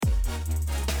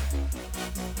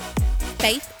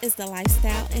Faith is the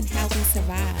lifestyle and how we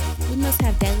survive. We must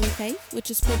have daily faith, which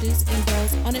is produced and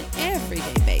grows on an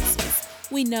everyday basis.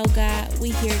 We know God, we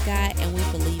hear God, and we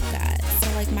believe God.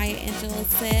 So like Maya Angelou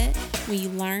said, when you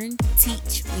learn,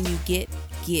 teach. When you get,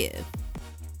 give.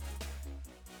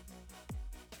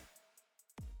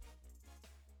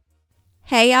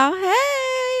 Hey y'all, hey!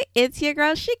 It's your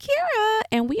girl Shakira,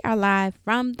 and we are live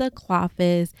from the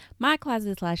Cloffice, my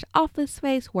closet/office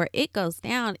space where it goes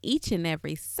down each and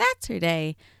every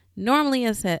Saturday. Normally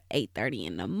it's at 8:30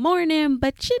 in the morning,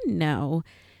 but you know,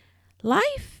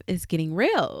 life is getting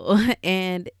real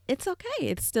and it's okay.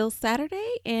 It's still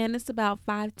Saturday and it's about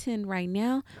 5:10 right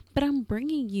now, but I'm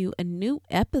bringing you a new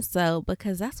episode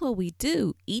because that's what we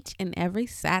do each and every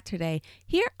Saturday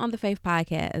here on the Faith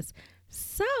Podcast.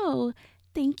 So,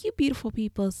 thank you, beautiful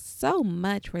people, so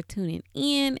much for tuning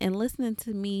in and listening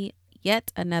to me yet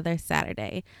another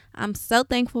Saturday. I'm so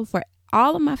thankful for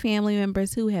all of my family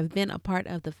members who have been a part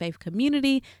of the faith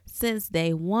community since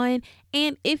day one.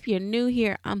 And if you're new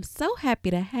here, I'm so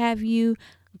happy to have you.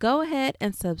 Go ahead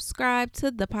and subscribe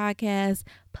to the podcast.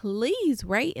 Please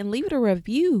rate and leave it a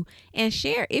review and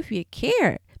share if you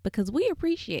care because we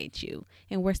appreciate you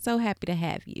and we're so happy to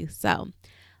have you. So,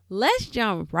 let's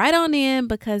jump right on in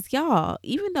because y'all,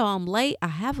 even though I'm late, I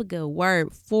have a good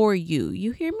word for you.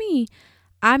 You hear me?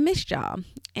 I missed y'all.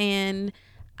 And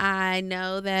I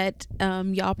know that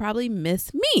y'all probably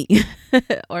miss me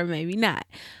or maybe not.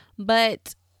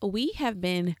 But we have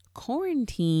been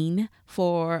quarantined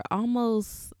for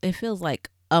almost, it feels like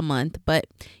a month, but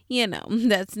you know,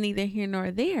 that's neither here nor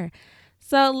there.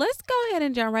 So let's go ahead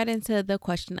and jump right into the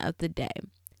question of the day.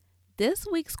 This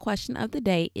week's question of the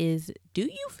day is, do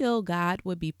you feel God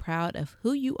would be proud of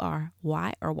who you are?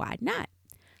 Why or why not?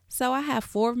 So I have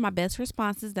 4 of my best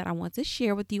responses that I want to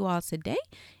share with you all today.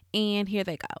 And here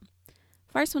they go.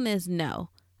 First one is no.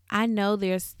 I know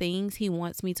there's things he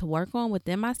wants me to work on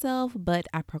within myself, but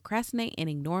I procrastinate and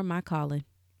ignore my calling.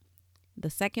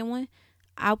 The second one,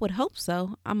 I would hope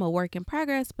so. I'm a work in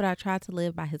progress, but I try to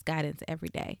live by his guidance every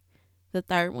day. The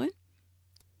third one,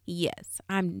 yes,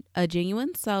 I'm a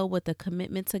genuine soul with a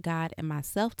commitment to God and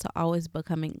myself to always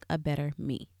becoming a better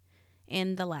me.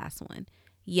 And the last one,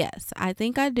 yes, I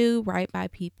think I do right by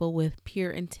people with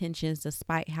pure intentions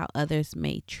despite how others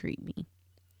may treat me.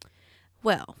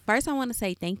 Well, first I want to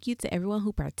say thank you to everyone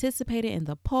who participated in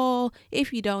the poll.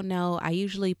 If you don't know, I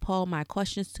usually poll my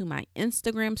questions to my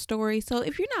Instagram story. So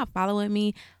if you're not following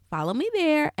me, follow me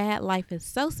there at Life is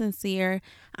So Sincere.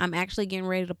 I'm actually getting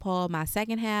ready to poll my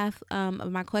second half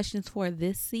of my questions for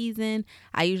this season.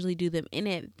 I usually do them in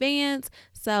advance.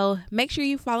 So make sure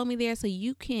you follow me there so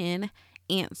you can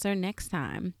answer next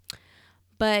time.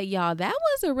 But y'all, that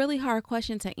was a really hard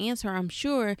question to answer. I'm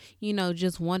sure,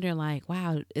 just wondering like,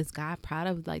 wow, is God proud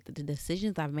of like the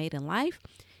decisions I've made in life?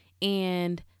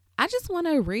 And I just want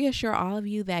to reassure all of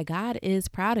you that God is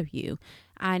proud of you.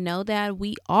 I know that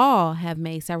we all have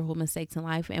made several mistakes in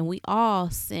life and we all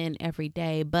sin every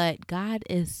day, but God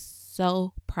is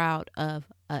so proud of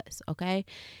us, okay?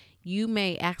 You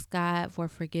may ask God for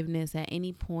forgiveness at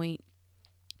any point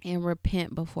and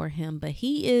repent before him, but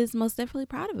he is most definitely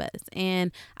proud of us.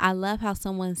 And I love how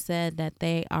someone said that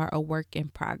they are a work in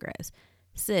progress.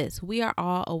 Sis, we are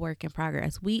all a work in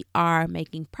progress. We are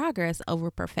making progress over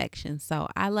perfection. So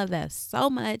I love that so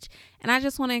much. And I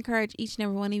just want to encourage each and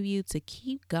every one of you to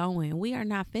keep going. We are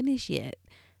not finished yet.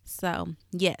 So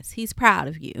yes, he's proud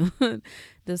of you,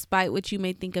 despite what you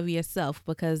may think of yourself,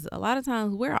 because a lot of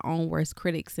times we're our own worst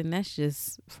critics, and that's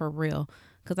just for real.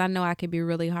 Because I know I can be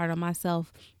really hard on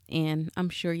myself, and I'm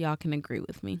sure y'all can agree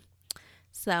with me.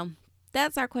 So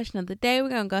that's our question of the day. We're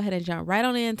going to go ahead and jump right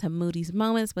on into Moody's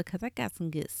Moments because I got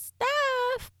some good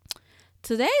stuff.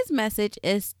 Today's message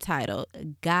is titled,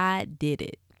 God Did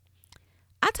It.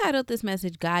 I titled this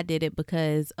message, God Did It,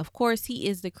 because, of course, he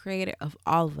is the creator of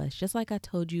all of us. Just like I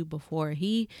told you before,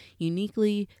 he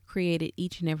uniquely created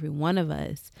each and every one of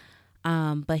us.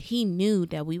 But he knew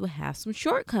that we would have some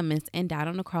shortcomings and died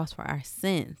on the cross for our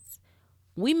sins.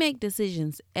 We make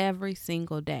decisions every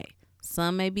single day.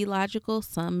 Some may be logical,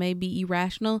 some may be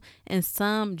irrational, and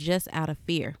some just out of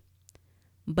fear.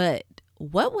 But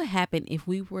what would happen if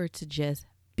we were to just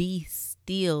be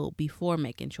still before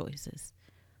making choices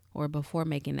or before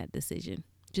making that decision?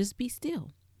 Just be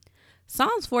still.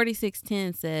 Psalms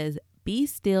 46:10 says, "Be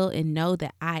still and know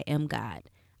that I am God.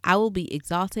 I will be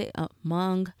exalted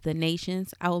among the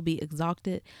nations. I will be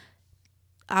exalted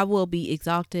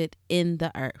in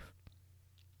the earth."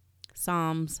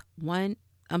 Psalms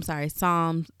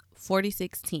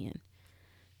 46:10.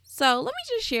 So let me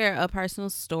just share a personal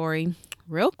story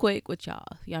real quick with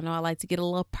y'all. Y'all know I like to get a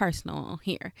little personal on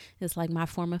here. It's like my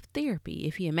form of therapy,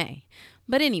 if you may.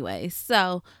 But anyway,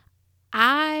 so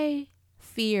I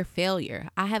fear failure.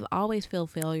 I have always felt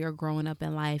failure growing up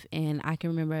in life, and I can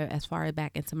remember as far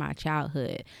back into my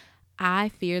childhood. I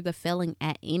fear the failing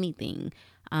at anything.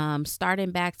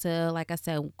 Starting back to, like I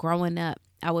said, growing up,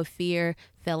 I would fear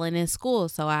failing in school.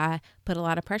 So I put a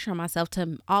lot of pressure on myself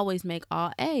to always make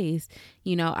all A's.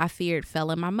 You know, I feared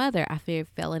failing my mother. I feared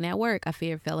failing at work. I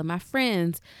feared failing my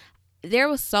friends. There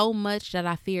was so much that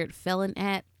I feared failing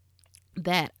at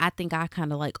that I think I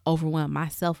kind of like overwhelmed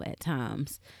myself at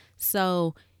times.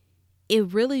 So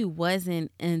it really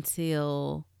wasn't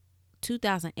until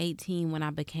 2018 when I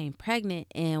became pregnant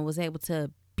and was able to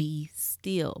be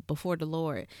still before the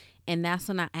Lord. And that's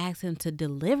when I asked him to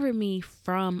deliver me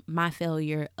from my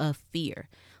failure of fear.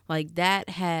 Like that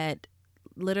had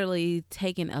literally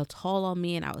taken a toll on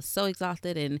me, and I was so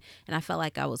exhausted, and I felt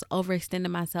like I was overextending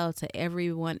myself to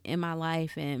everyone in my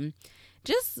life, and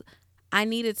just I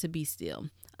needed to be still.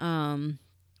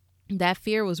 That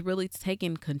fear was really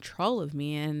taking control of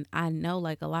me, and I know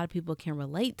like a lot of people can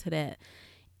relate to that.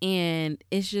 And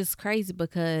it's just crazy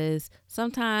because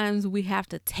sometimes we have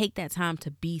to take that time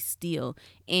to be still.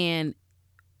 And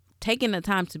taking the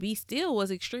time to be still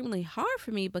was extremely hard for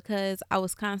me because I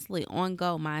was constantly on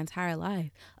go my entire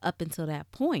life up until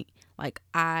that point. Like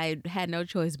I had no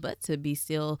choice but to be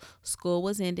still. School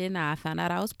was ending. I found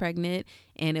out I was pregnant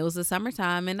and it was the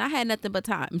summertime and I had nothing but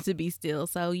time to be still.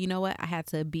 So you know what? I had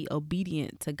to be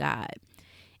obedient to God.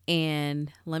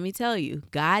 And let me tell you,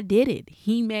 God did it.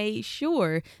 He made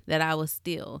sure that I was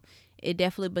still. It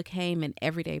definitely became an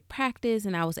everyday practice,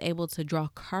 and I was able to draw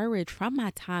courage from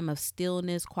my time of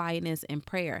stillness, quietness, and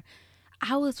prayer.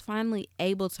 I was finally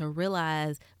able to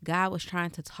realize God was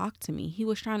trying to talk to me. He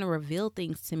was trying to reveal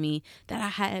things to me that I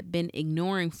had been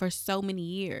ignoring for so many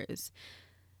years.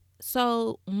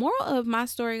 So, moral of my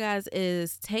story, guys,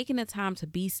 is taking the time to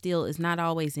be still is not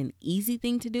always an easy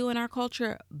thing to do in our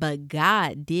culture, but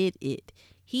God did it.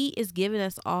 He is giving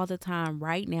us all the time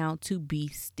right now to be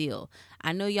still.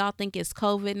 I know y'all think it's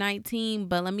COVID-19,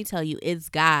 but let me tell you, it's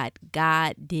God.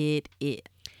 God did it.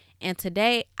 And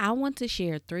today, I want to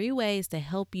share 3 ways to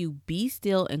help you be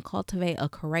still and cultivate a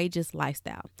courageous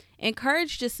lifestyle. And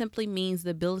courage just simply means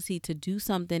the ability to do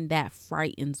something that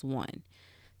frightens one.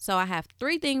 So I have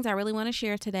 3 things I really want to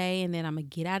share today, and then I'm going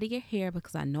to get out of your hair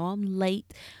because I know I'm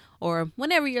late, or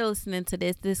whenever you're listening to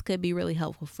this could be really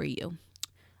helpful for you.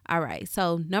 All right.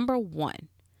 So number 1,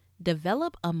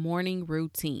 develop a morning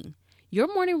routine.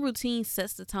 Your morning routine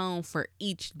sets the tone for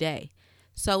each day.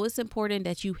 So it's important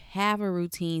that you have a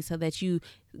routine so that you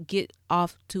get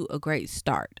off to a great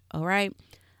start. All right.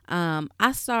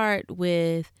 I start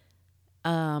with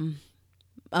a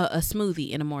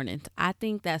smoothie in the morning. I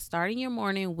think that starting your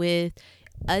morning with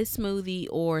a smoothie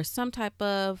or some type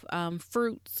of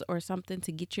fruits or something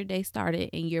to get your day started,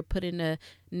 and you're putting the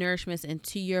nourishments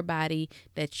into your body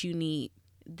that you need.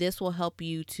 This will help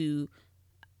you to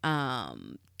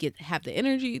have the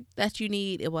energy that you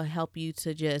need. It will help you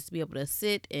to just be able to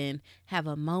sit and have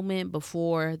a moment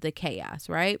before the chaos,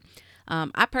 right?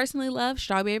 I personally love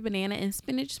strawberry, banana, and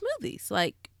spinach smoothies.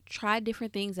 Like, try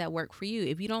different things that work for you.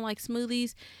 If you don't like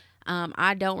smoothies,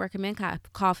 I don't recommend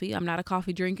coffee. I'm not a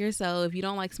coffee drinker. So if you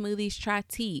don't like smoothies, try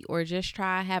tea or just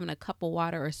try having a cup of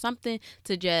water or something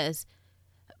to just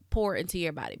pour into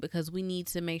your body, because we need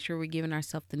to make sure we're giving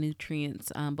ourselves the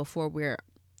nutrients before we're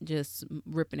just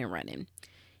ripping and running.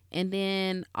 And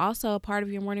then also a part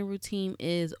of your morning routine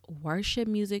is worship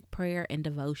music, prayer, and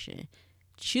devotion.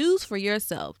 Choose for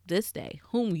yourself this day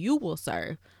whom you will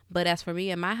serve. But as for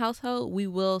me and my household, we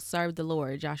will serve the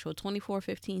Lord. Joshua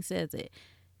 24:15 says it.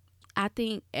 I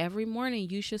think every morning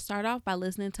you should start off by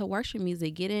listening to worship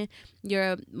music, getting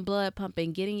your blood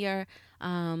pumping, getting your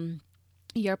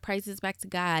praises back to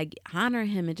God, honor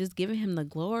him and just giving him the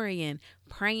glory and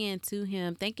praying to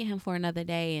him, thanking him for another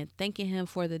day and thanking him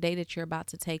for the day that you're about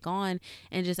to take on,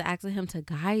 and just asking him to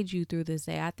guide you through this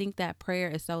day. I think that prayer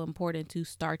is so important to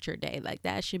start your day. Like,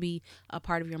 that should be a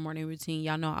part of your morning routine.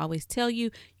 Y'all know I always tell you,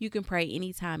 you can pray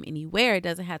anytime, anywhere. It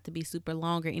doesn't have to be super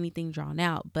long or anything drawn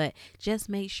out, but just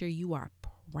make sure you are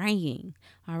praying.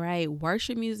 All right.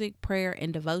 Worship music, prayer,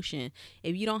 and devotion.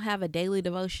 If you don't have a daily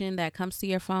devotion that comes to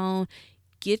your phone,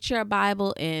 get your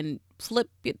Bible and flip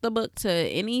the book to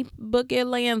any book it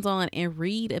lands on and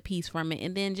read a piece from it,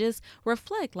 and then just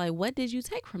reflect, like, what did you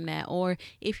take from that? Or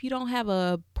if you don't have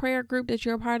a prayer group that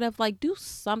you're a part of, like, do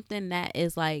something that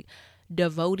is like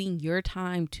devoting your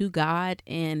time to God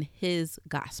and his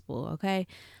gospel. Okay.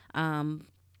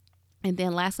 And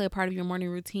then lastly, a part of your morning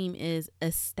routine is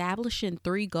establishing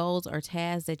 3 goals or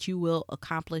tasks that you will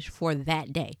accomplish for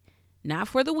that day. Not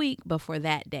for the week, but for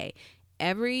that day.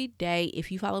 Every day,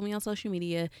 if you follow me on social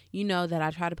media, you know that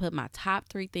I try to put my top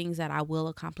 3 things that I will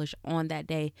accomplish on that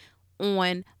day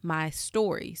on my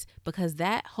stories, because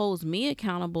that holds me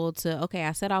accountable to, okay,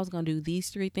 I said I was going to do these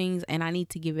 3 things and I need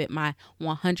to give it my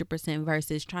 100%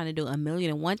 versus trying to do a million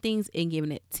and one things and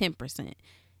giving it 10%.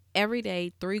 Every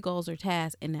day, 3 goals or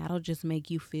tasks, and that'll just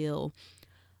make you feel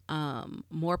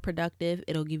more productive.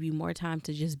 It'll give you more time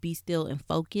to just be still and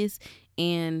focus.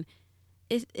 And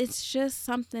it's just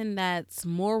something that's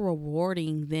more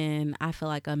rewarding than, I feel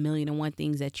like, a million and one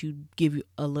things that you give you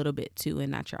a little bit to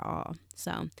and not your all.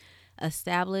 So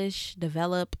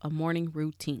develop a morning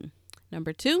routine.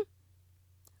 Number 2,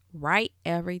 write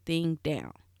everything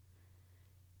down.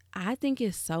 I think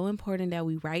it's so important that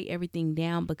we write everything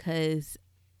down, because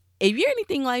if you're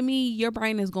anything like me, your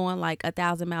brain is going like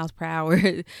 1,000 miles per hour.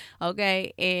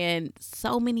 Okay. And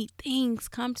so many things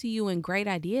come to you and great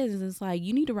ideas. And it's like,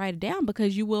 you need to write it down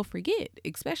because you will forget,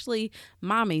 especially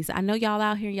mommies. I know y'all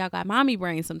out here, y'all got mommy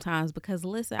brain sometimes, because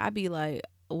listen, I be like,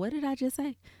 what did I just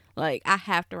say? Like, I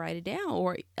have to write it down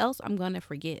or else I'm going to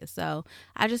forget. So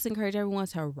I just encourage everyone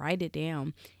to write it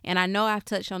down. And I know I've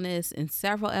touched on this in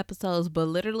several episodes, but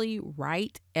literally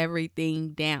write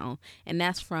everything down. And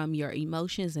that's from your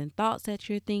emotions and thoughts that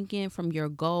you're thinking, from your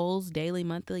goals, daily,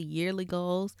 monthly, yearly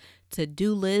goals,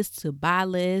 to-do lists, to buy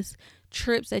lists,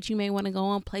 trips that you may want to go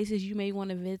on, places you may want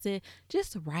to visit.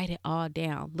 Just write it all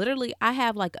down. Literally, I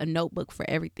have like a notebook for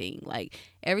everything. Like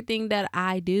everything that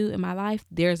I do in my life,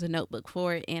 there's a notebook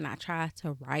for it. And I try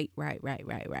to write.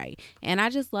 And I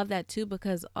just love that too,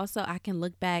 because also I can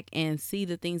look back and see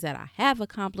the things that I have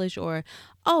accomplished, or,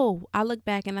 oh, I look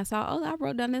back and I saw, oh, I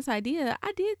wrote down this idea.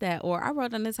 I did that. Or I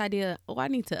wrote down this idea. Oh, I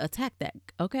need to attack that.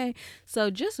 Okay. So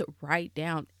just write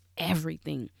down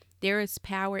everything. There is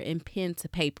power in pen to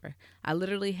paper. I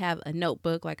literally have a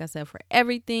notebook, like I said, for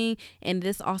everything. And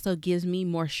this also gives me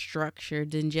more structure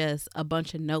than just a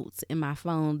bunch of notes in my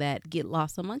phone that get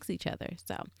lost amongst each other.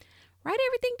 So write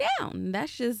everything down.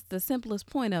 That's just the simplest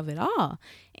point of it all.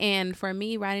 And for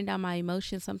me, writing down my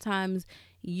emotions, sometimes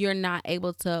you're not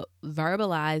able to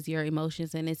verbalize your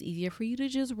emotions, and it's easier for you to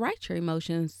just write your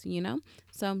emotions, you know?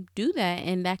 So do that.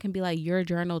 And that can be like your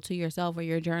journal to yourself, or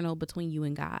your journal between you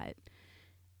and God.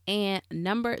 And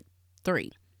number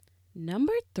three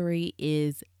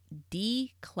is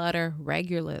declutter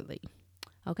regularly.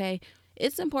 Okay.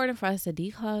 It's important for us to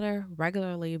declutter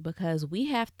regularly because we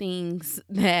have things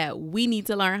that we need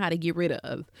to learn how to get rid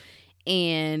of.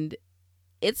 And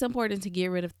it's important to get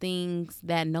rid of things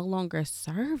that no longer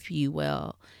serve you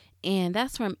well. And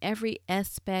that's from every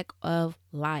aspect of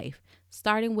life,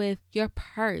 starting with your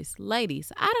purse.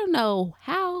 Ladies, I don't know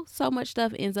how so much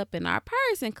stuff ends up in our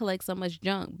purse and collects so much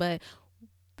junk, but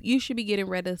you should be getting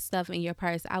rid of stuff in your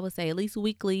purse. I would say at least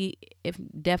weekly, if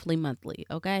definitely monthly.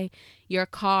 Okay. Your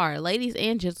car, ladies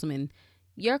and gentlemen,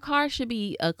 your car should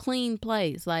be a clean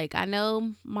place. Like, I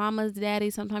know mamas,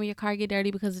 daddies, sometimes your car get dirty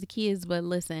because of the kids, but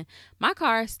listen, my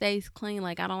car stays clean.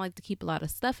 Like, I don't like to keep a lot of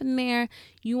stuff in there.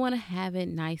 You want to have it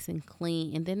nice and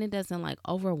clean, and then it doesn't like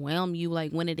overwhelm you.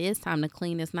 Like, when it is time to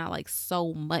clean, it's not like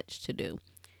so much to do.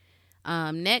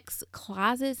 Next,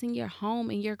 closets in your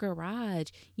home, in your garage.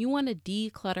 You want to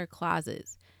declutter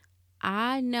closets.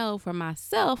 I know for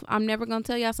myself, I'm never going to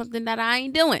tell y'all something that I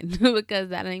ain't doing because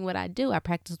that ain't what I do. I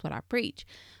practice what I preach.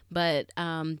 But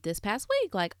this past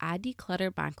week, like, I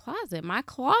decluttered my closet. My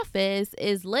closet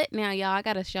is lit now, y'all. I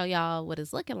got to show y'all what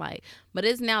it's looking like. But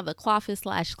it's now the closet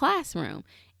 / classroom.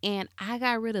 And I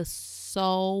got rid of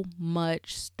so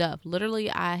much stuff.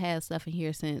 Literally, I had stuff in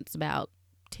here since about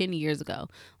 10 years ago,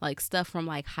 like stuff from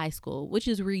like high school, which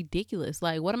is ridiculous.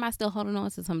 Like, what am I still holding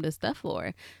on to some of this stuff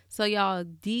for? So y'all,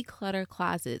 declutter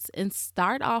closets and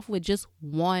start off with just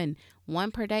one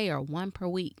per day or one per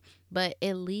week, but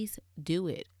at least do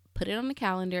it. Put it on the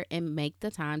calendar and make the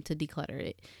time to declutter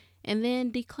it. And then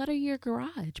declutter your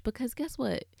garage, because guess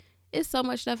what? It's so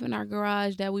much stuff in our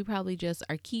garage that we probably just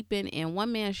are keeping, and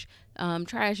one man's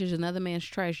trash is another man's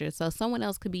treasure. So someone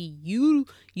else could be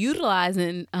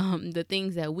utilizing the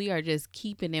things that we are just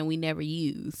keeping and we never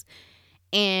use.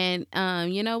 And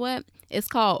you know what? It's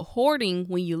called hoarding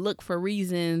when you look for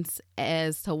reasons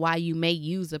as to why you may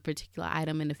use a particular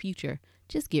item in the future.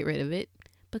 Just get rid of it.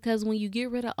 Because when you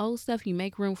get rid of old stuff, you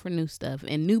make room for new stuff,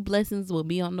 and new blessings will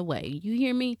be on the way. You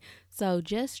hear me? So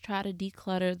just try to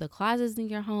declutter the closets in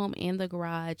your home and the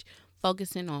garage,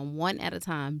 focusing on one at a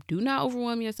time. Do not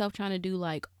overwhelm yourself trying to do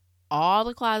like all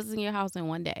the closets in your house in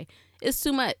one day. It's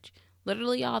too much.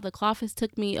 Literally, all the closets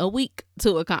took me a week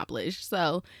to accomplish.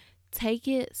 So take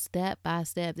it step by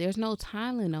step. There's no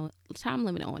time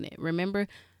limit on it. Remember,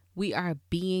 we are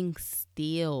being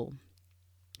still.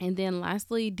 And then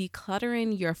lastly,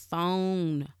 decluttering your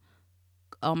phone.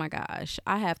 Oh my gosh,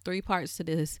 I have 3 parts to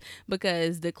this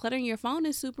because decluttering your phone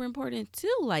is super important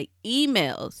too. Like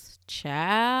emails,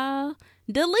 child,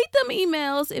 delete them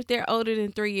emails if they're older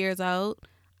than 3 years old.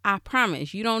 I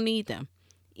promise you don't need them.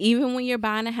 Even when you're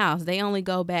buying a house, they only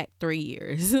go back 3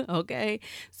 years. Okay.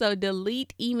 So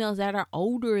delete emails that are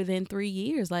older than 3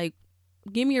 years. Like,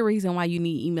 give me a reason why you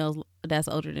need emails that's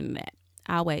older than that.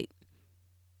 I'll wait.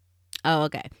 Oh,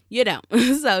 okay. You don't.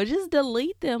 So just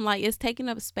delete them. Like, it's taking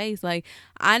up space. Like,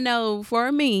 I know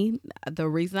for me, the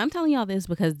reason I'm telling y'all this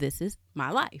because this is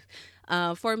my life.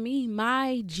 For me,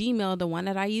 my Gmail, the one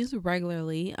that I use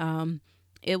regularly,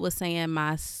 it was saying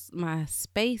my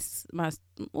space,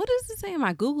 what is it saying?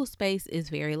 My Google space is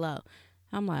very low.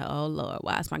 I'm like, oh Lord,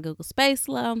 why is my Google space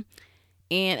low? And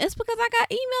it's because I got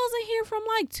emails in here from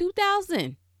like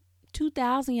 2000,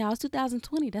 y'all. It's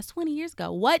 2020. That's 20 years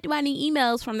ago. What do I need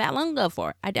emails from that long ago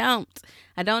for? I don't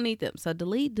need them. So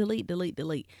delete.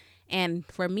 And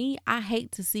for me, I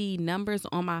hate to see numbers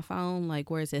on my phone, like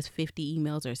where it says 50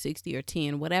 emails or 60 or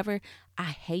 10, whatever. I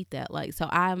hate that. Like, so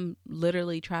I'm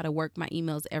literally try to work my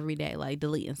emails every day, like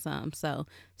deleting some. So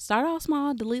start off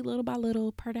small, delete little by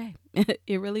little per day.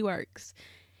 It really works.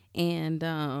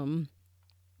 And,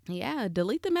 yeah,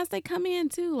 delete them as they come in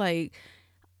too. Like,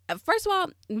 first of all,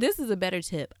 this is a better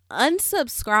tip.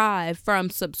 Unsubscribe from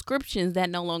subscriptions that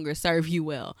no longer serve you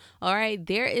well. All right.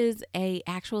 There is a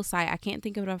actual site. I can't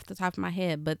think of it off the top of my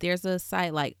head, but there's a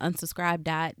site like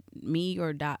unsubscribe.me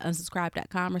or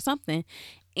unsubscribe.com or something.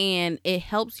 And it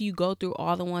helps you go through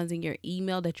all the ones in your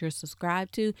email that you're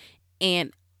subscribed to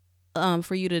and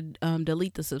for you to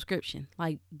delete the subscription.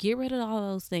 Like, get rid of all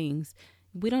those things.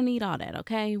 We don't need all that.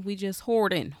 Okay. We just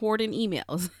hoarding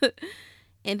emails.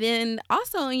 And then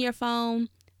also in your phone,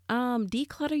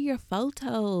 declutter your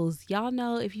photos. Y'all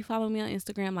know, if you follow me on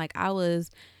Instagram, like I was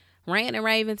ranting and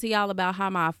raving to y'all about how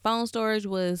my phone storage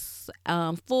was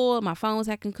full. My phone was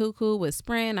acting cuckoo with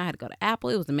Sprint. I had to go to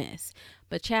Apple. It was a mess.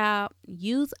 But child,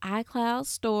 use iCloud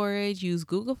storage, use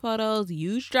Google Photos,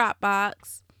 use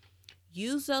Dropbox.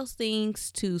 Use those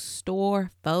things to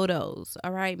store photos.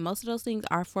 All right. Most of those things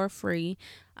are for free.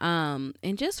 And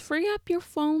just free up your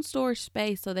phone storage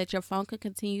space so that your phone can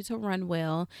continue to run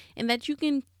well and that you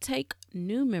can take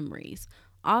new memories.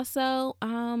 Also,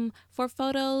 for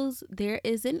photos, there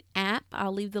is an app.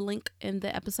 I'll leave the link in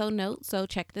the episode notes. So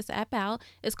check this app out.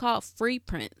 It's called Free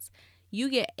Prints. You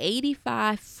get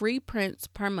 85 free prints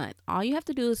per month. All you have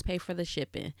to do is pay for the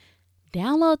shipping.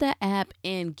 Download that app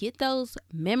and get those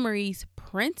memories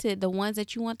printed, the ones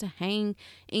that you want to hang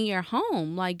in your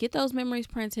home. Like, get those memories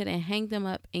printed and hang them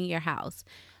up in your house.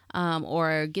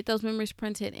 Or get those memories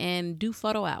printed and do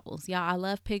photo albums. Y'all, I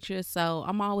love pictures, so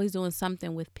I'm always doing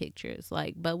something with pictures.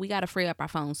 Like, but we got to free up our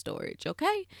phone storage,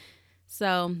 okay?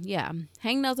 So, yeah,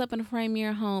 hang those up in the frame of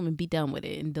your home and be done with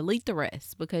it and delete the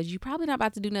rest because you're probably not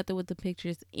about to do nothing with the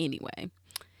pictures anyway.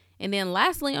 And then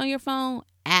lastly, on your phone,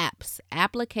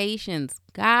 applications.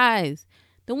 Guys,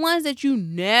 the ones that you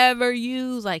never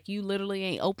use, like you literally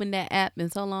ain't opened that app in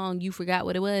so long you forgot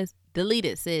what it was. Delete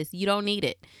it, sis. You don't need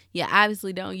it. You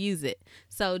obviously don't use it.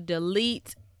 So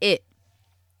delete it.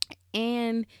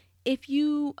 And if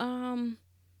you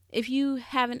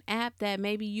have an app that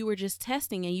maybe you were just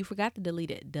testing and you forgot to delete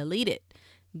it.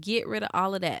 Get rid of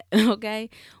all of that, okay?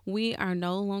 We are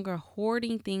no longer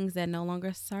hoarding things that no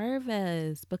longer serve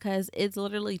us because it's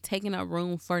literally taking up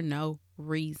room for no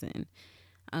reason,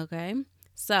 okay?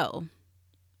 So,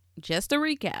 just to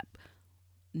recap.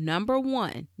 Number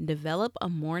 1, develop a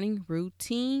morning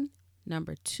routine.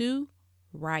 Number 2,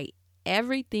 write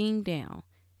everything down.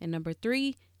 And number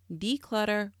 3,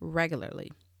 declutter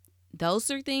regularly. Those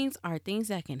 3 things are things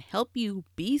that can help you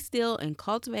be still and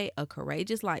cultivate a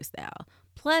courageous lifestyle.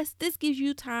 Plus, this gives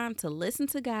you time to listen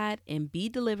to God and be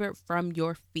delivered from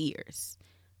your fears.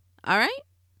 All right?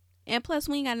 And plus,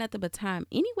 we ain't got nothing but time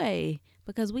anyway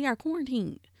because we are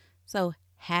quarantined. So,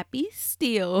 happy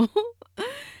still.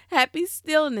 Happy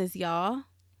stillness, y'all.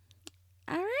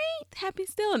 All right? Happy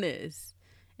stillness.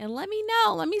 And let me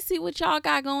know. Let me see what y'all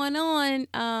got going on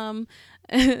on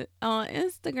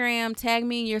Instagram. Tag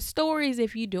me in your stories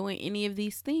if you're doing any of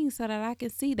these things so that I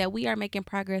can see that we are making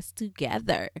progress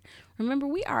together. Remember,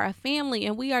 we are a family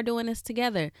and we are doing this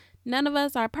together. None of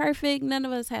us are perfect. None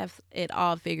of us have it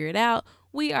all figured out.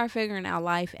 We are figuring out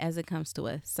life as it comes to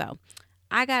us. So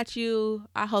I got you.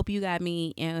 I hope you got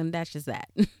me. And that's just that.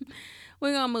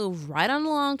 We're going to move right on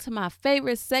along to my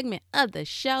favorite segment of the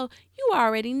show. You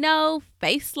already know,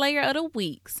 Faith Slayer of the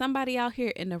Week. Somebody out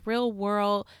here in the real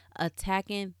world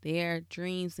attacking their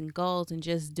dreams and goals and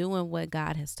just doing what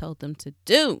God has told them to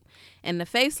do. And the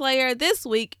Faith Slayer this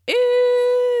week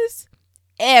is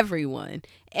everyone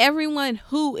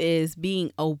who is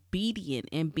being obedient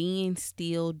and being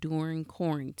still during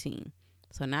quarantine.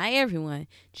 So not everyone,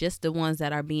 just the ones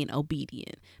that are being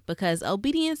obedient, because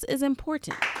obedience is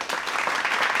important.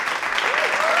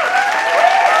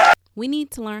 We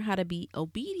need to learn how to be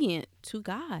obedient to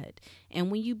God. And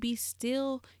when you be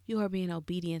still, you are being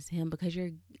obedient to him because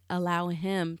you're allowing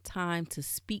him time to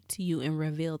speak to you and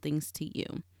reveal things to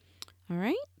you. All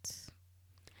right.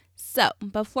 So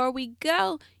before we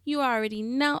go, you already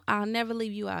know I'll never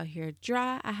leave you out here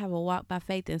dry. I have a walk by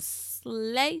faith and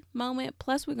slay moment.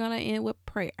 Plus, we're going to end with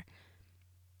prayer.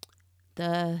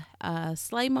 The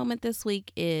slay moment this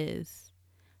week is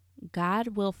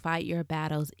God will fight your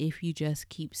battles if you just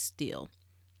keep still.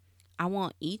 I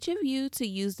want each of you to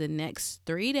use the next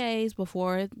 3 days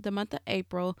before the month of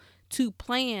April to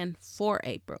plan for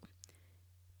April.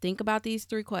 Think about these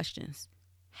 3 questions.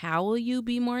 How will you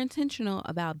be more intentional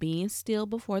about being still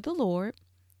before the Lord?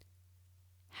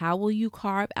 How will you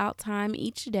carve out time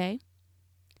each day?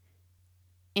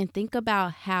 And think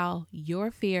about how your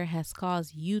fear has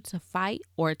caused you to fight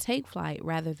or take flight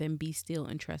rather than be still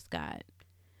and trust God.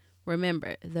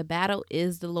 Remember, the battle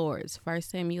is the Lord's, 1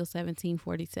 Samuel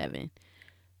 17:47.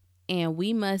 And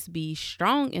we must be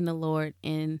strong in the Lord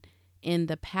and in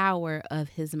the power of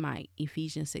his might,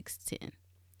 Ephesians 6:10.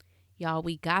 Y'all,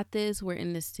 we got this. We're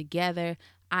in this together.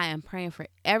 I am praying for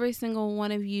every single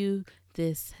one of you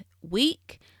this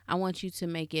week. I want you to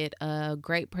make it a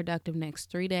great, productive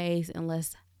next 3 days, and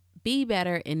let's be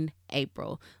better in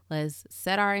April. Let's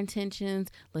set our intentions.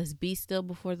 Let's be still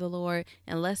before the Lord,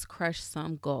 and let's crush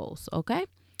some goals, okay?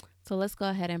 So let's go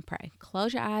ahead and pray.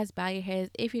 Close your eyes, bow your heads.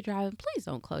 If you're driving, please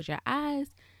don't close your eyes.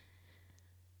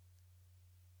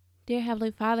 Dear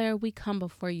Heavenly Father, we come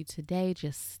before you today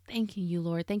just thanking you,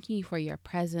 Lord. Thanking you for your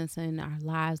presence in our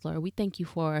lives, Lord. We thank you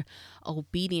for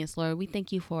obedience, Lord. We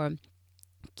thank you for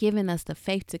giving us the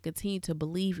faith to continue to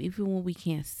believe even when we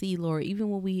can't see, Lord, even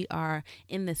when we are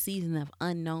in the season of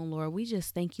unknown, Lord. We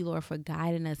just thank you, Lord, for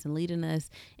guiding us and leading us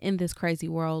in this crazy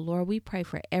world, Lord. We pray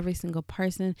for every single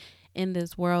person in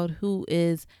this world who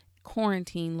is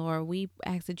quarantine, Lord. We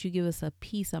ask that you give us a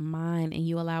peace of mind and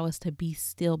you allow us to be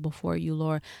still before you,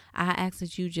 Lord. I ask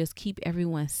that you just keep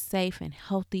everyone safe and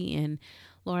healthy, and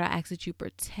Lord, I ask that you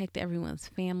protect everyone's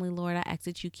family, Lord. I ask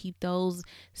that you keep those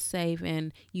safe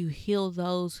and you heal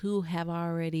those who have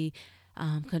already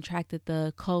contracted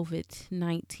the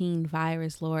COVID-19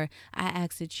 virus, Lord. I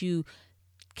ask that you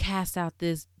cast out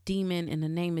this demon in the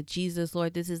name of Jesus,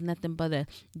 Lord. This is nothing but a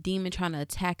demon trying to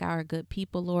attack our good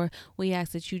people, Lord. We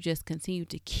ask that you just continue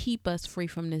to keep us free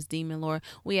from this demon, Lord.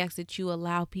 We ask that you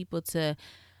allow people to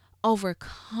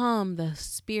overcome the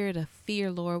spirit of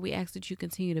fear, Lord. We ask that you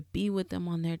continue to be with them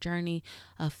on their journey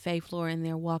of faith, Lord, and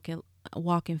their walk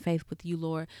in faith with you,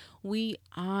 Lord. We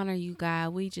honor you,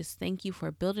 God. We just thank you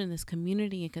for building this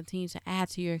community and continue to add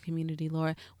to your community,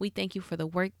 Lord. We thank you for the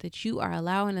work that you are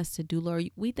allowing us to do,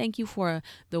 Lord. We thank you for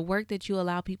the work that you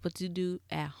allow people to do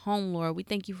at home, Lord. We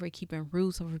thank you for keeping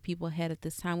roofs over people's head at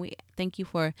this time. We thank you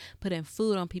for putting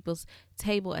food on people's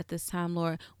table at this time,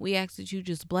 Lord. We ask that you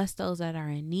just bless those that are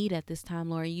in need at this time,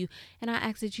 Lord. And I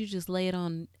ask that you just lay it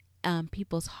on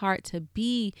people's heart to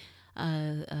be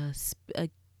a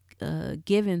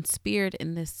given spirit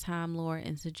in this time, Lord,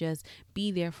 and to just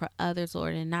be there for others,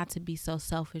 Lord, and not to be so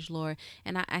selfish, Lord.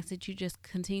 And I ask that you just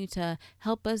continue to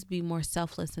help us be more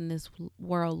selfless in this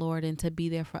world, Lord, and to be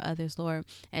there for others, Lord,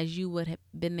 as you would have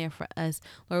been there for us,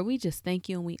 Lord. We just thank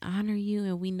you and we honor you,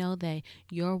 and we know that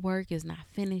your work is not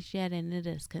finished yet, and it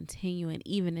is continuing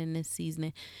even in this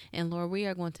season. And Lord, we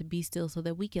are going to be still so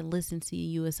that we can listen to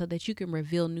you and so that you can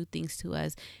reveal new things to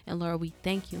us. And Lord, we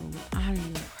thank you and we honor you.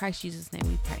 In Christ Jesus' name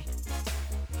we pray.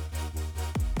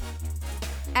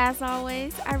 As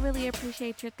always, I really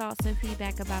appreciate your thoughts and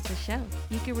feedback about the show.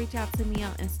 You can reach out to me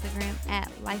on Instagram at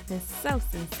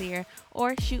lifeissosincere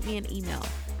or shoot me an email.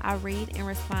 I read and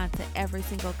respond to every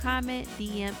single comment,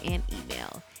 DM, and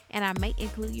email. And I may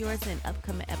include yours in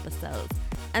upcoming episodes.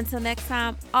 Until next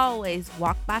time, always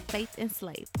walk by faith and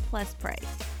slay, plus pray.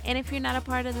 And if you're not a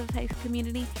part of the faith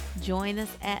community, join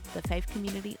us at the faith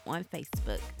community on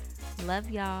Facebook. Love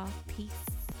y'all. Peace.